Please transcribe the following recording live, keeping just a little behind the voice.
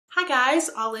guys,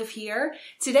 Olive here.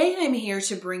 Today I'm here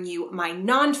to bring you my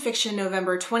Nonfiction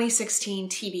November 2016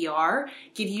 TBR,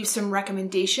 give you some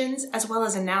recommendations, as well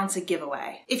as announce a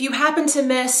giveaway. If you happen to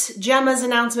miss Gemma's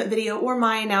announcement video or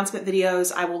my announcement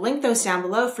videos, I will link those down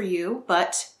below for you,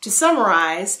 but to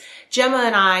summarize, Gemma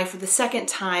and I, for the second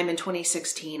time in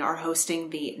 2016, are hosting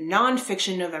the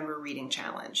Nonfiction November Reading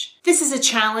Challenge. This is a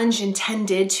challenge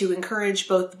intended to encourage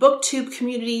both the booktube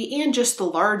community and just the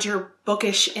larger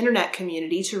bookish internet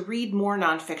community to read more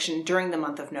nonfiction during the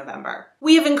month of November.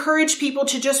 We have encouraged people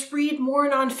to just read more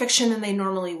nonfiction than they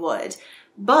normally would.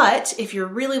 But if you're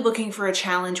really looking for a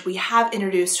challenge, we have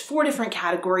introduced 4 different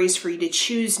categories for you to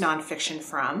choose nonfiction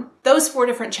from. Those 4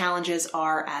 different challenges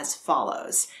are as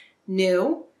follows: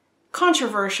 new,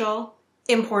 controversial,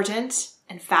 important,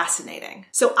 and fascinating.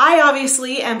 So I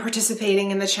obviously am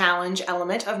participating in the challenge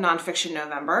element of Nonfiction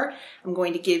November. I'm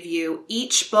going to give you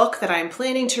each book that I'm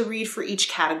planning to read for each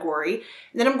category,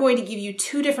 and then I'm going to give you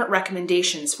 2 different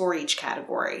recommendations for each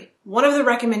category. One of the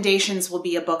recommendations will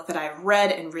be a book that I've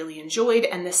read and really enjoyed,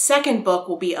 and the second book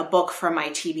will be a book from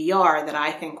my TBR that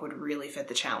I think would really fit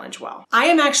the challenge well. I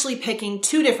am actually picking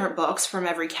 2 different books from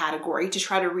every category to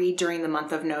try to read during the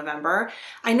month of November.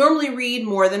 I normally read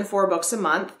more than 4 books a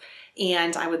month,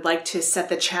 and I would like to set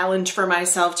the challenge for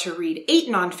myself to read 8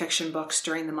 nonfiction books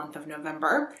during the month of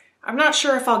November. I'm not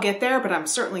sure if I'll get there, but I'm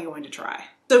certainly going to try.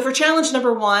 So for challenge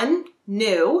number 1,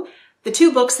 new, the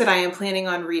 2 books that I am planning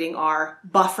on reading are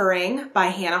Buffering by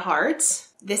Hannah Hart.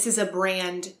 This is a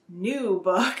brand new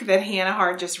book that Hannah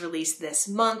Hart just released this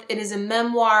month. It is a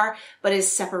memoir, but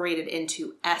is separated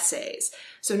into essays.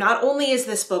 So not only is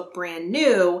this book brand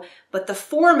new, but the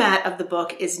format of the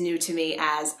book is new to me,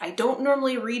 as I don't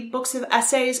normally read books of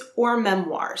essays or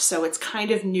memoirs, so it's kind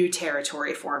of new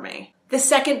territory for me. The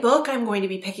second book I'm going to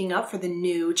be picking up for the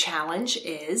new challenge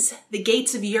is The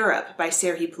Gates of Europe by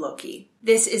Serhii Plokhy.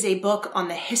 This is a book on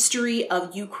the history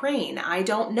of Ukraine. I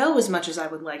don't know as much as I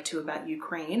would like to about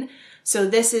Ukraine, so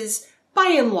this is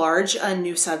by and large a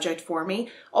new subject for me.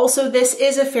 Also, this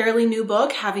is a fairly new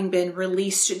book, having been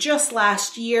released just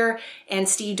last year, and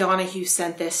Steve Donahue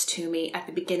sent this to me at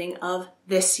the beginning of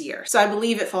this year. So I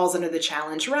believe it falls under the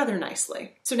challenge rather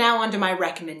nicely. So now on to my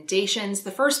recommendations.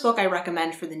 The first book I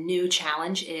recommend for the new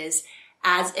challenge is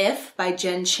As If by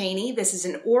Jen Chaney. This is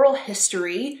an oral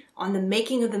history on the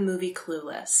making of the movie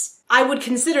Clueless. I would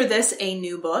consider this a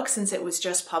new book since it was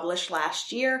just published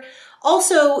last year.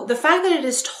 Also, the fact that it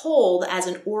is told as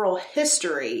an oral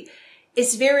history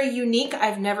is very unique.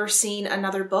 I've never seen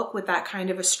another book with that kind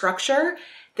of a structure.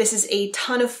 This is a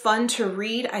ton of fun to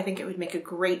read. I think it would make a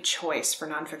great choice for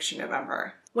Nonfiction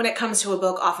November. When it comes to a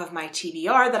book off of my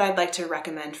TBR that I'd like to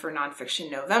recommend for Nonfiction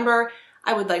November,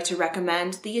 I would like to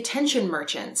recommend The Attention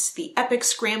Merchants, The Epic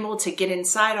Scramble to Get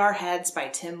Inside Our Heads by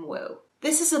Tim Wu.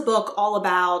 This is a book all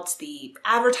about the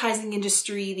advertising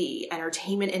industry, the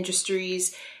entertainment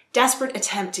industry's desperate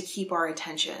attempt to keep our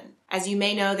attention. As you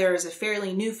may know, there is a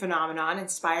fairly new phenomenon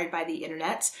inspired by the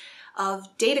internet of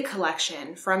data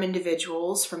collection from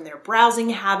individuals, from their browsing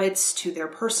habits to their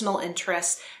personal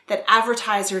interests, that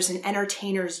advertisers and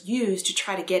entertainers use to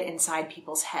try to get inside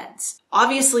people's heads.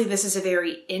 Obviously, this is a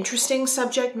very interesting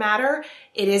subject matter.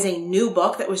 It is a new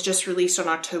book that was just released on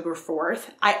October 4th.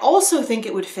 I also think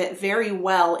it would fit very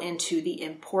well into the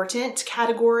important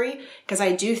category, because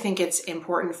I do think it's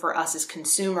important for us as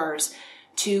consumers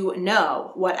to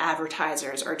know what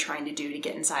advertisers are trying to do to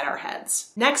get inside our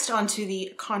heads. Next, on to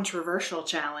the controversial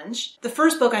challenge. The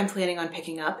first book I'm planning on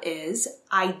picking up is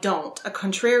I Don't, A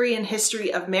Contrarian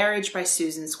History of Marriage by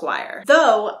Susan Squire.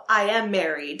 Though I am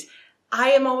married,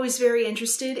 I am always very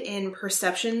interested in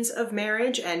perceptions of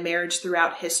marriage and marriage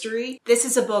throughout history. This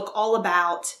is a book all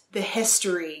about the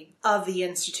history of the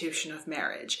institution of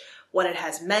marriage, what it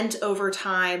has meant over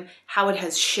time, how it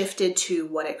has shifted to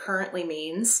what it currently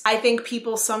means. I think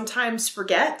people sometimes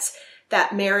forget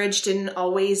that marriage didn't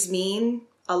always mean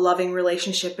a loving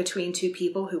relationship between 2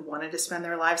 people who wanted to spend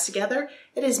their lives together.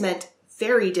 It has meant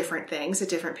very different things at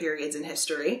different periods in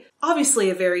history. Obviously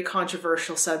a very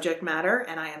controversial subject matter,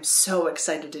 and I am so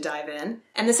excited to dive in.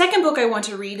 And the second book I want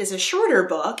to read is a shorter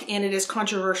book, and it is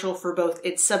controversial for both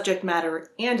its subject matter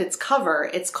and its cover.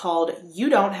 It's called You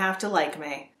Don't Have to Like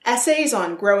Me. Essays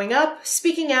on Growing Up,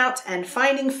 Speaking Out, and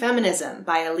Finding Feminism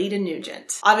by Alida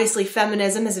Nugent. Obviously,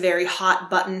 feminism is a very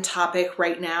hot button topic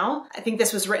right now. I think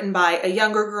this was written by a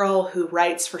younger girl who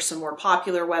writes for some more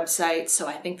popular websites, so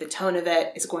I think the tone of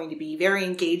it is going to be very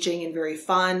engaging and very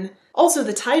fun. Also,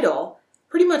 the title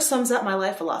pretty much sums up my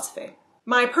life philosophy.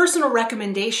 My personal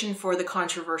recommendation for the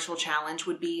controversial challenge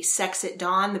would be Sex at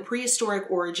Dawn, The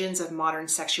Prehistoric Origins of Modern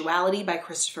Sexuality by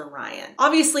Christopher Ryan.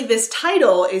 Obviously, this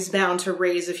title is bound to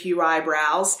raise a few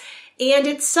eyebrows, and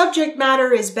its subject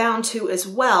matter is bound to as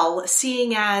well,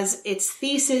 seeing as its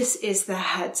thesis is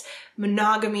that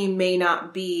monogamy may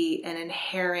not be an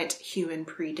inherent human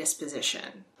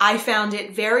predisposition. I found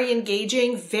it very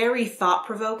engaging, very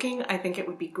thought-provoking. I think it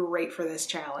would be great for this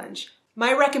challenge.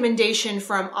 My recommendation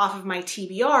from off of my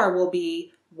TBR will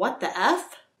be What the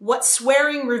F? What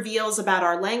Swearing Reveals About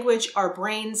Our Language, Our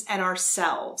Brains, and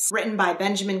Ourselves, written by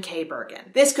Benjamin K. Bergen.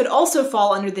 This could also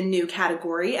fall under the new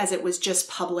category as it was just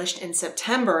published in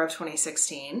September of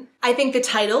 2016. I think the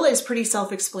title is pretty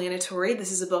self-explanatory.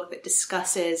 This is a book that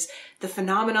discusses the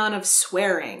phenomenon of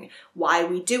swearing, why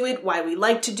we do it, why we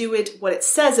like to do it, what it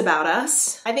says about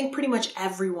us. I think pretty much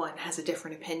everyone has a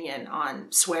different opinion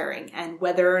on swearing and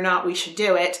whether or not we should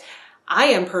do it. I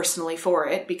am personally for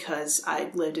it because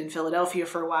I lived in Philadelphia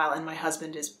for a while and my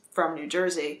husband is from New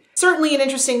Jersey. Certainly an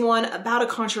interesting one about a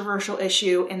controversial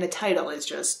issue, and the title is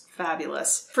just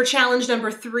fabulous. For challenge number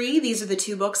 3, these are the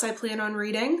 2 books I plan on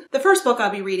reading. The first book I'll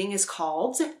be reading is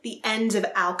called The End of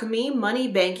Alchemy, Money,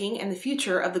 Banking, and the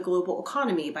Future of the Global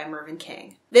Economy by Mervyn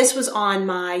King. This was on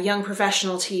my Young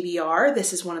Professional TBR.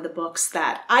 This is one of the books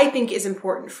that I think is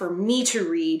important for me to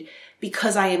read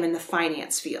because I am in the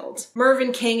finance field.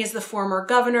 Mervyn King is the former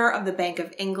governor of the Bank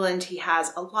of England. He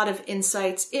has a lot of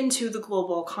insights into the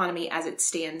global economy as it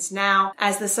stands now.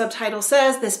 As the subtitle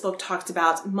says, this book talks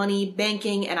about money,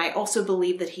 banking, and I also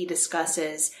believe that he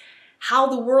discusses how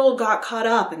the world got caught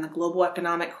up in the global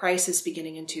economic crisis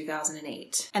beginning in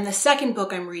 2008. And the second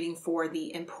book I'm reading for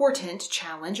the important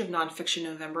challenge of Nonfiction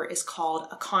November is called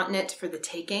A Continent for the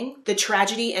Taking, The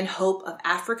Tragedy and Hope of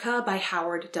Africa by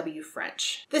Howard W.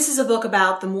 French. This is a book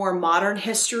about the more modern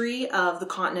history of the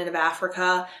continent of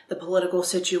Africa, the political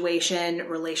situation,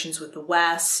 relations with the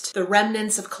West, the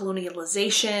remnants of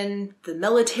colonialization, the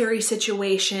military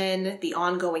situation, the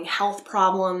ongoing health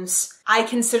problems. I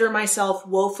consider myself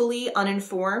woefully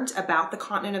uninformed about the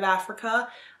continent of Africa.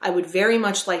 I would very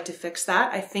much like to fix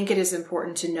that. I think it is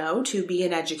important to know to be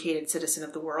an educated citizen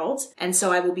of the world, and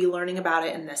so I will be learning about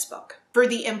it in this book. For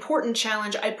the important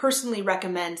challenge, I personally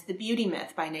recommend The Beauty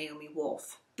Myth by Naomi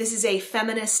Wolf. This is a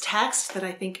feminist text that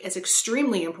I think is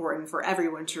extremely important for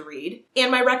everyone to read.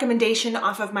 And my recommendation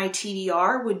off of my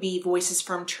TBR would be Voices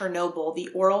from Chernobyl, The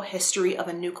Oral History of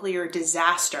a Nuclear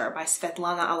Disaster by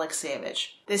Svetlana Alexievich.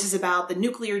 This is about the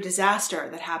nuclear disaster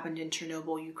that happened in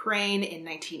Chernobyl, Ukraine in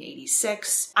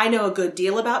 1986. I know a good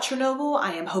deal about Chernobyl.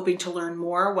 I am hoping to learn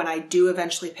more when I do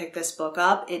eventually pick this book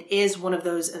up. It is one of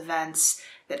those events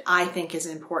that I think is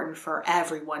important for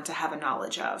everyone to have a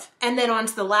knowledge of. And then on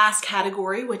to the last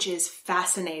category, which is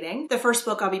fascinating. The first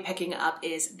book I'll be picking up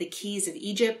is The Keys of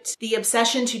Egypt, The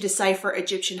Obsession to Decipher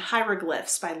Egyptian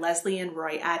Hieroglyphs by Leslie and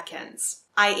Roy Adkins.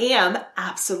 I am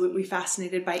absolutely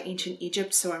fascinated by ancient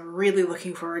Egypt, so I'm really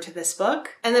looking forward to this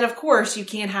book. And then, of course, you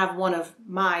can't have one of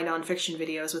my nonfiction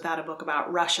videos without a book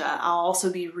about Russia. I'll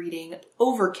also be reading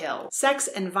Overkill, Sex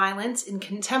and Violence in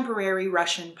Contemporary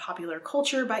Russian Popular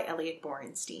Culture by Elliot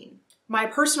Borenstein. My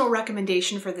personal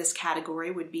recommendation for this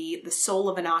category would be The Soul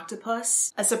of an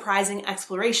Octopus, A Surprising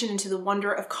Exploration into the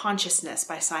Wonder of Consciousness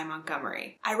by Cy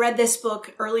Montgomery. I read this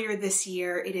book earlier this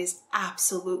year. It is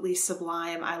absolutely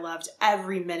sublime. I loved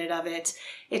every minute of it.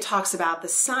 It talks about the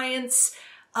science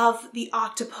of the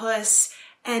octopus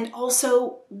and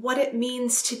also what it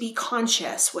means to be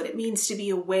conscious, what it means to be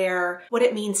aware, what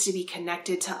it means to be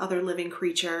connected to other living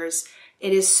creatures.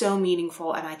 It is so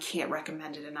meaningful and I can't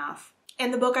recommend it enough.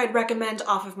 And the book I'd recommend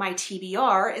off of my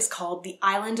TBR is called The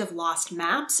Island of Lost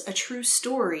Maps, A True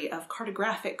Story of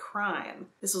Cartographic Crime.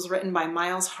 This was written by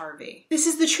Miles Harvey. This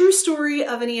is the true story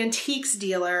of an antiques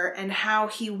dealer and how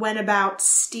he went about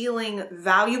stealing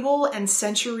valuable and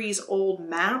centuries-old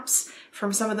maps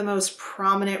from some of the most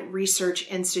prominent research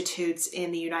institutes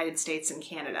in the United States and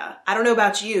Canada. I don't know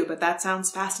about you, but that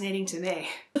sounds fascinating to me.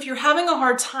 If you're having a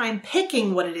hard time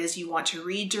picking what it is you want to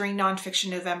read during Nonfiction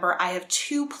November, I have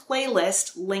 2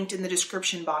 playlists linked in the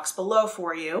description box below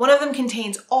for you. One of them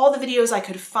contains all the videos I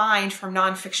could find from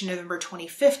Nonfiction November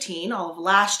 2015, all of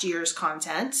last year's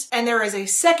content. And there is a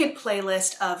second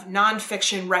playlist of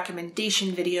nonfiction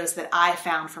recommendation videos that I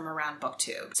found from around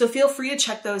BookTube. So feel free to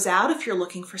check those out if you're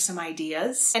looking for some ideas.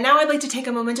 And now I'd like to take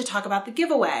a moment to talk about the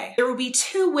giveaway. There will be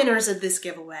 2 winners of this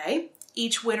giveaway.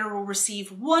 Each winner will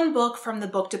receive 1 book from the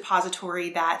book depository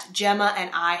that Gemma and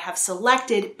I have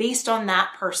selected based on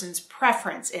that person's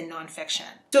preference in nonfiction.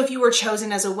 So if you were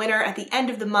chosen as a winner at the end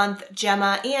of the month,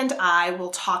 Gemma and I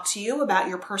will talk to you about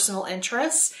your personal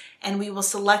interests, and we will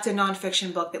select a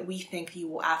nonfiction book that we think you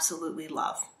will absolutely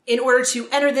love. In order to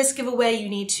enter this giveaway, you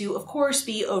need to, of course,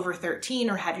 be over 13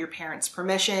 or have your parents'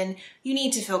 permission. You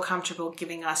need to feel comfortable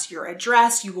giving us your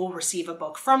address. You will receive a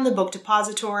book from the book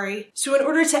depository. So in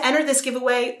order to enter this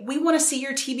giveaway, we want to see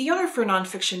your TBR for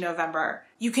Nonfiction November.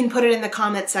 You can put it in the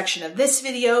comment section of this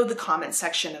video, the comment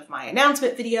section of my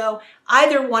announcement video,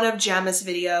 either one of Gemma's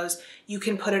videos. You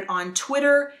can put it on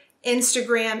Twitter,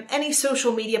 Instagram, any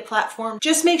social media platform.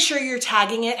 Just make sure you're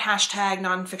tagging it, hashtag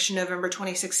Nonfiction November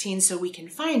 2016, so we can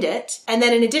find it. And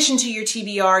then in addition to your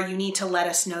TBR, you need to let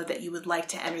us know that you would like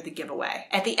to enter the giveaway.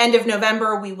 At the end of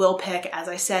November, we will pick, as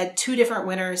I said, 2 different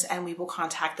winners, and we will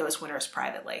contact those winners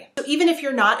privately. So even if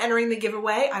you're not entering the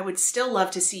giveaway, I would still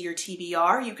love to see your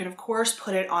TBR. You can, of course,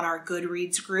 put it on our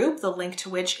Goodreads group, the link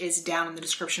to which is down in the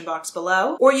description box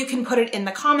below, or you can put it in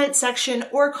the comment section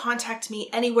or contact me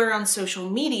anywhere on social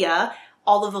media.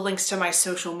 All of the links to my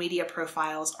social media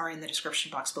profiles are in the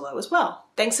description box below as well.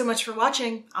 Thanks so much for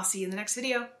watching. I'll see you in the next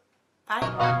video.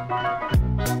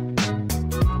 Bye.